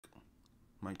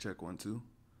Mic check 1 2.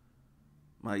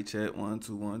 Mic check 1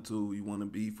 2 1 2. You want to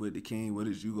beef with the king? What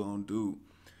is you gonna do?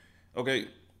 Okay,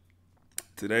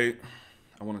 today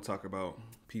I want to talk about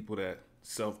people that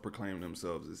self-proclaim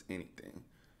themselves as anything.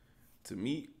 To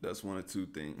me, that's one of two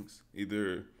things.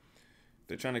 Either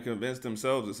they're trying to convince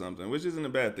themselves of something, which isn't a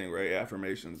bad thing, right?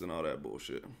 Affirmations and all that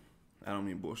bullshit. I don't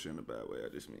mean bullshit in a bad way. I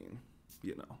just mean,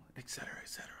 etc.,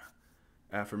 etc.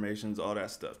 Affirmations, all that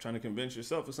stuff. Trying to convince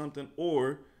yourself of something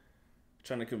or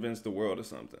trying to convince the world of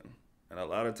something. And a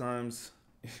lot of times,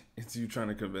 it's you trying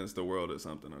to convince the world of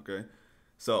something, okay?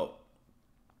 So,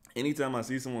 anytime I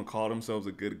see someone call themselves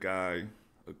a good guy,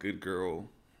 a good girl,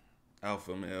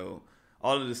 alpha male,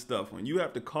 all of this stuff, when you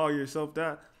have to call yourself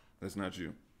that, that's not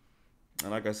you.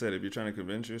 And like I said, if you're trying to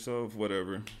convince yourself,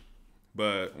 whatever.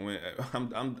 But when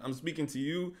I'm speaking to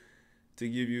you to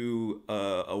give you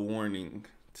a warning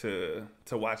to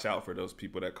watch out for those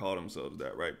people that call themselves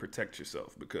that, right? Protect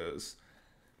yourself, because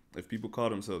if people call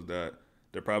themselves that,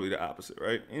 they're probably the opposite,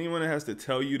 right? Anyone that has to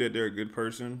tell you that they're a good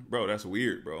person, bro, that's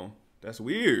weird, bro. That's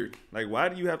weird. Like, why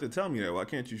do you have to tell me that? Why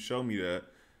can't you show me that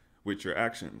with your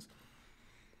actions?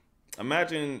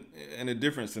 Imagine in a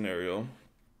different scenario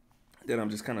that I'm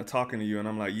just kind of talking to you and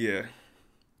I'm like, yeah,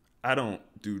 I don't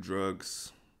do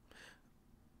drugs.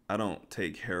 I don't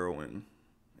take heroin.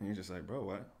 And you're just like, bro,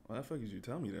 why the fuck did you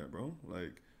tell me that, bro?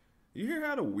 Like, you hear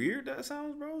how weird that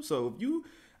sounds, bro? So if you,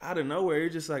 out of nowhere, you're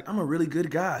just like, I'm a really good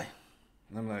guy.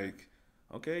 And I'm like,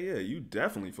 okay, yeah, you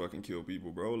definitely fucking kill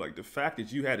people, bro. Like, the fact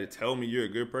that you had to tell me you're a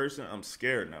good person, I'm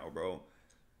scared now, bro.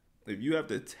 If you have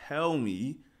to tell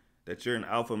me that you're an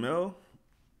alpha male,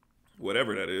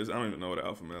 whatever that is, I don't even know what an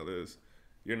alpha male is.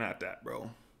 You're not that, bro.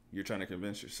 You're trying to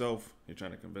convince yourself. You're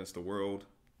trying to convince the world.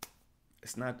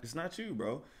 It's not you,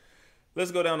 bro.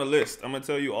 Let's go down the list. I'm gonna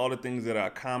tell you all the things that I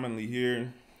commonly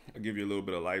hear. I'll give you a little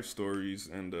bit of life stories,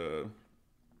 and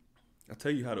I'll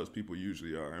tell you how those people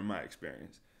usually are in my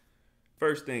experience.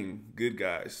 First thing, good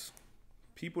guys.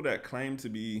 People that claim to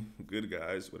be good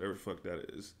guys, whatever the fuck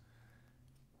that is,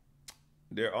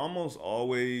 they're almost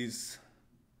always,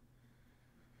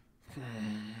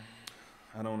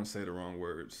 I don't want to say the wrong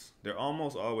words. They're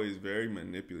almost always very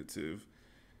manipulative,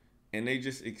 and they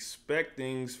just expect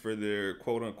things for their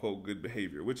quote unquote good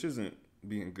behavior, which isn't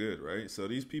being good, right? So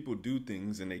these people do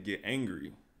things and they get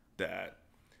angry that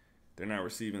they're not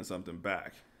receiving something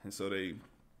back. And so they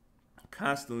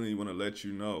constantly want to let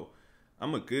you know,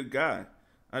 I'm a good guy.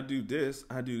 I do this,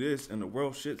 and the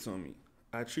world shits on me.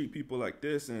 I treat people like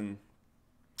this, and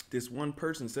this one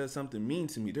person said something mean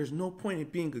to me. There's no point in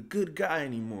being a good guy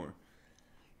anymore.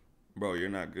 Bro, you're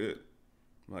not good.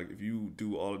 Like, if you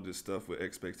do all of this stuff with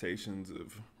expectations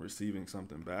of receiving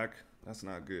something back, that's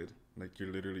not good. Like,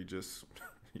 you're literally just,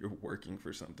 you're working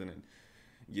for something and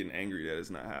getting angry that it's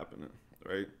not happening,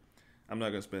 right? I'm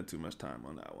not going to spend too much time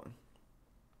on that one.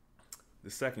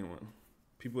 The second one,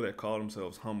 people that call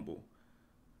themselves humble.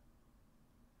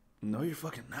 No, you're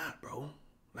fucking not, bro.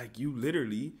 Like, you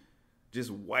literally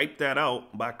just wipe that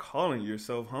out by calling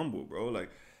yourself humble, bro. Like,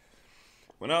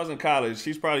 when I was in college,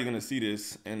 he's probably going to see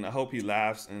this, and I hope he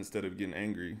laughs instead of getting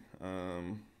angry.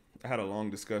 I had a long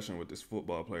discussion with this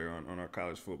football player on our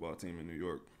college football team in New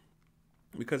York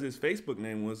because his Facebook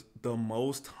name was The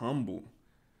Most Humble.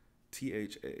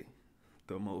 THA.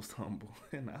 The Most Humble.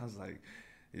 And I was like,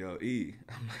 yo,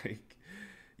 I'm like,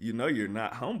 you know you're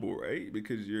not humble, right?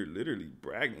 Because you're literally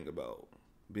bragging about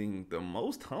being the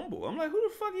most humble. I'm like, who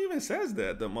the fuck even says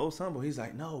that? The most humble. He's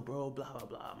like, no, bro, blah, blah,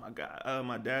 blah. My God,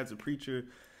 my dad's a preacher.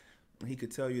 He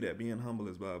could tell you that being humble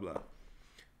is blah, blah.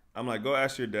 I'm like, go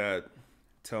ask your dad.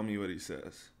 Tell me what he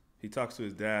says. He talks to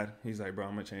his dad. He's like, bro,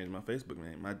 I'm going to change my Facebook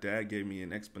name. My dad gave me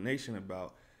an explanation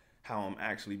about how I'm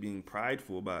actually being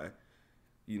prideful by,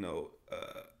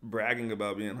 bragging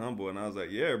about being humble. And I was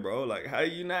like, yeah, bro, like, how do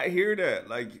you not hear that?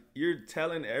 Like, you're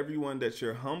telling everyone that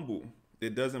you're humble.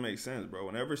 It doesn't make sense, bro.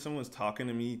 Whenever someone's talking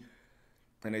to me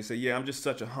and they say, yeah, I'm just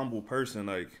such a humble person,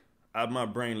 like, my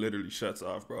brain literally shuts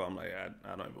off, bro. I'm like,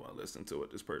 I don't even want to listen to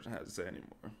what this person has to say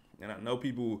anymore. And I know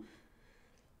people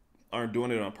aren't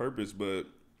doing it on purpose, but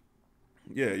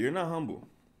yeah, you're not humble.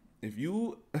 If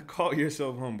you call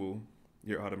yourself humble,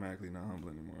 you're automatically not humble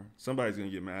anymore. Somebody's going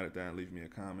to get mad at that and leave me a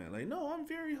comment like, no, I'm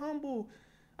very humble.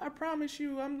 I promise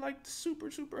you, I'm like super,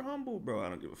 super humble. Bro, I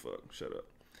don't give a fuck. Shut up.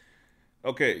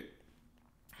 Okay.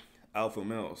 Alpha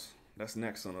males. That's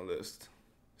next on the list.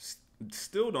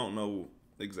 Still don't know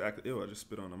exactly. Ew, I just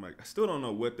spit on the mic. I still don't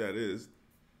know what that is.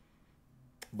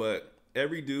 But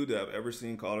every dude that I've ever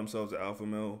seen call themselves an alpha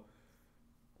male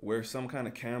wear some kind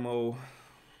of camo.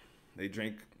 They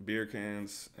drink beer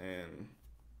cans, and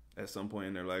at some point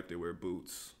in their life, they wear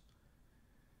boots.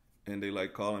 And they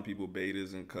like calling people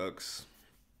betas and cucks.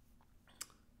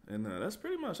 And that's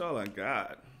pretty much all I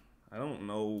got. I don't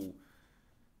know.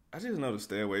 I just know to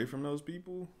stay away from those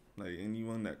people. Like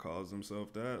anyone that calls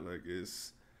themselves that, like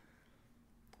it's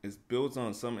built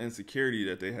on some insecurity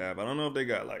that they have. I don't know if they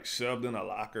got like shoved in a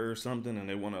locker or something, and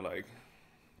they want to like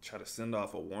try to send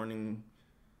off a warning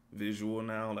visual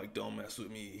now, like don't mess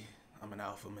with me. I'm an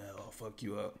alpha male. I'll fuck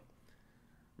you up,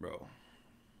 bro.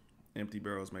 Empty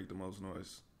barrels make the most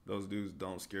noise. Those dudes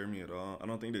don't scare me at all. I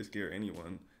don't think they scare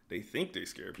anyone. They think they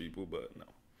scare people, but no.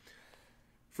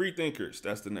 Free thinkers.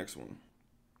 That's the next one.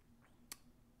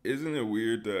 Isn't it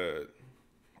weird that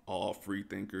all free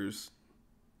thinkers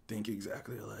think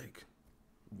exactly alike?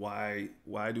 Why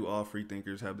do all free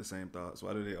thinkers have the same thoughts?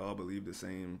 Why do they all believe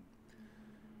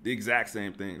the exact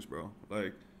same things, bro?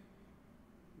 Like,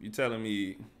 you telling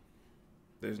me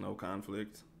there's no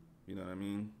conflict? You know what I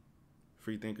mean?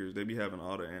 Free thinkers, they be having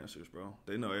all the answers, bro.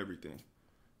 They know everything.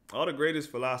 All the greatest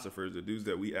philosophers, the dudes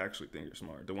that we actually think are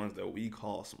smart, the ones that we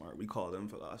call smart, we call them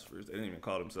philosophers. They didn't even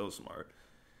call themselves smart.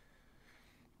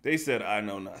 They said, I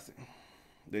know nothing.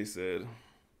 They said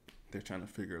they're trying to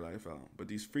figure life out. But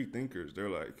these free thinkers, they're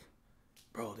like,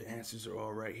 bro, the answers are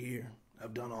all right here.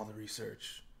 I've done all the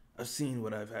research. I've seen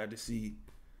what I've had to see.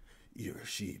 You're a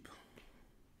sheep.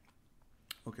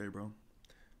 Okay, bro.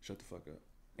 Shut the fuck up.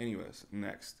 Anyways,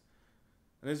 next.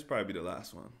 And this is probably the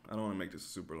last one. I don't want to make this a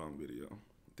super long video.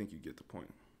 I think you get the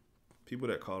point. People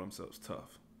that call themselves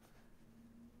tough.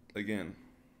 Again,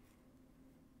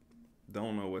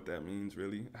 don't know what that means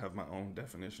really. I have my own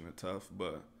definition of tough,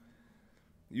 but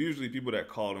usually people that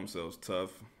call themselves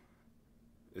tough,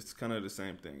 it's kind of the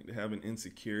same thing. They have an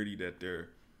insecurity that they're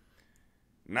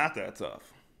not that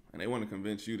tough, and they want to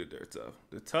convince you that they're tough.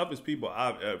 The toughest people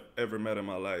I've ever met in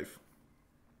my life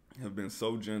have been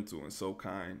so gentle and so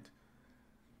kind.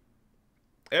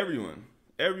 Everyone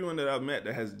that I've met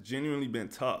that has genuinely been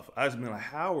tough, I've been like,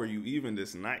 how are you even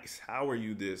this nice? How are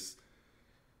you this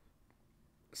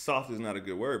soft is not a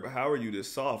good word, but how are you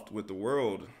this soft with the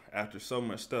world after so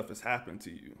much stuff has happened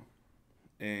to you?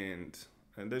 And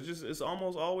they're just, it's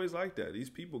almost always like that. These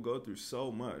people go through so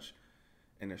much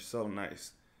and they're so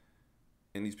nice.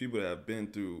 And these people that have been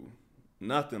through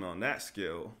nothing on that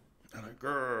scale are like,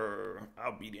 girl,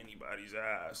 I'll beat anybody's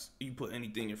ass. You put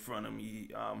anything in front of me,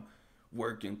 I'm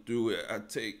working through it. I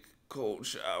take cold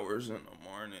showers in the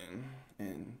morning,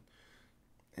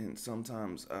 and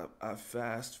sometimes I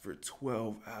fast for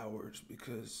 12 hours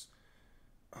because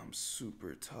I'm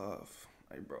super tough.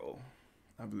 Like, bro,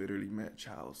 I've literally met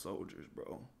child soldiers,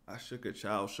 bro. I shook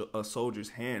a soldier's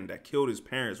hand that killed his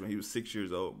parents when he was 6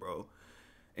 years old, bro.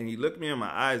 And he looked me in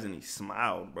my eyes and he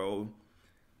smiled, bro.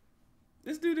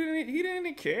 This dude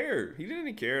didn't care. He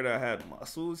didn't care that I had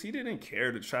muscles. He didn't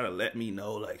care to try to let me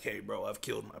know, like, hey, bro, I've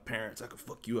killed my parents. I could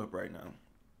fuck you up right now.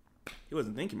 He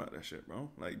wasn't thinking about that shit, bro.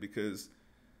 Like, because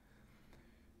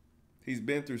he's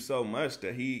been through so much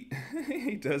that he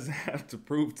doesn't have to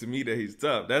prove to me that he's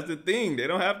tough. That's the thing. They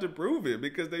don't have to prove it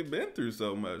because they've been through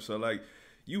so much. So, like,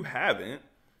 you haven't,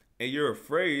 and you're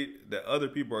afraid that other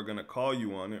people are going to call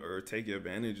you on it or take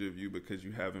advantage of you because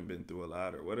you haven't been through a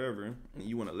lot or whatever. And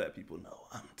you want to let people know,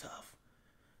 I'm tough.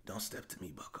 Don't step to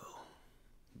me, bucko.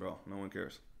 Bro, no one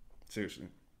cares. Seriously.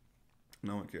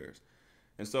 No one cares.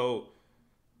 And so,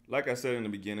 like I said in the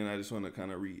beginning, I just want to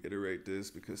kind of reiterate this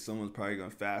because someone's probably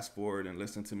going to fast forward and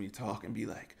listen to me talk and be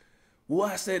like, well,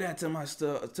 I say that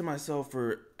to myself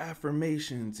for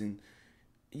affirmations, and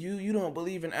you don't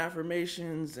believe in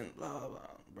affirmations and blah, blah.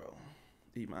 Bro,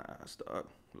 eat my ass, dog.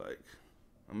 Like,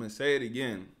 I'm going to say it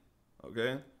again,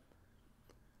 okay?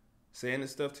 Saying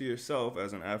this stuff to yourself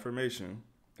as an affirmation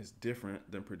is different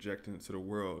than projecting it to the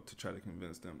world to try to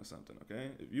convince them of something,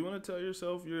 okay? If you want to tell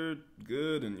yourself you're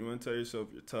good and you want to tell yourself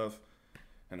you're tough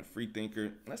and a free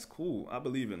thinker, that's cool. I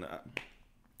believe in that.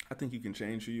 I think you can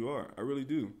change who you are. I really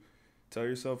do. Tell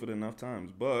yourself it enough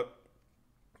times. But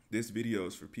this video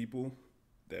is for people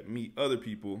that meet other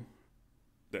people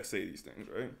that say these things,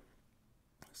 right?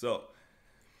 So,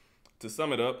 to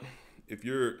sum it up, if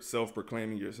you're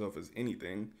self-proclaiming yourself as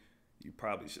anything, you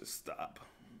probably should stop.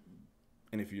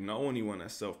 And if you know anyone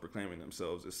that's self-proclaiming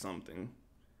themselves as something,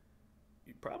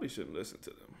 you probably shouldn't listen to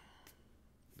them.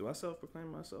 Do I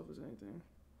self-proclaim myself as anything?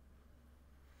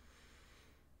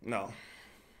 No.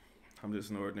 I'm just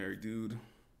an ordinary dude.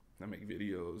 I make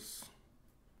videos.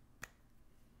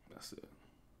 That's it.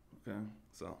 Okay?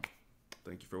 So,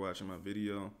 thank you for watching my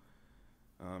video.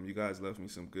 You guys left me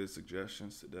some good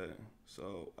suggestions today,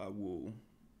 so I will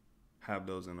have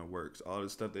those in the works. All the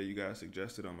stuff that you guys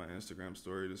suggested on my Instagram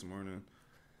story this morning,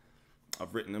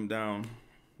 I've written them down.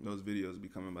 Those videos will be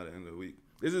coming by the end of the week.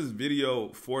 This is video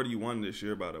 41 this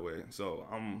year, by the way, so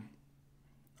I'm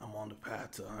on the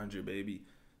path to 100, baby.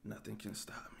 Nothing can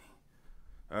stop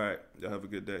me. All right. Y'all have a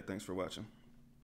good day. Thanks for watching.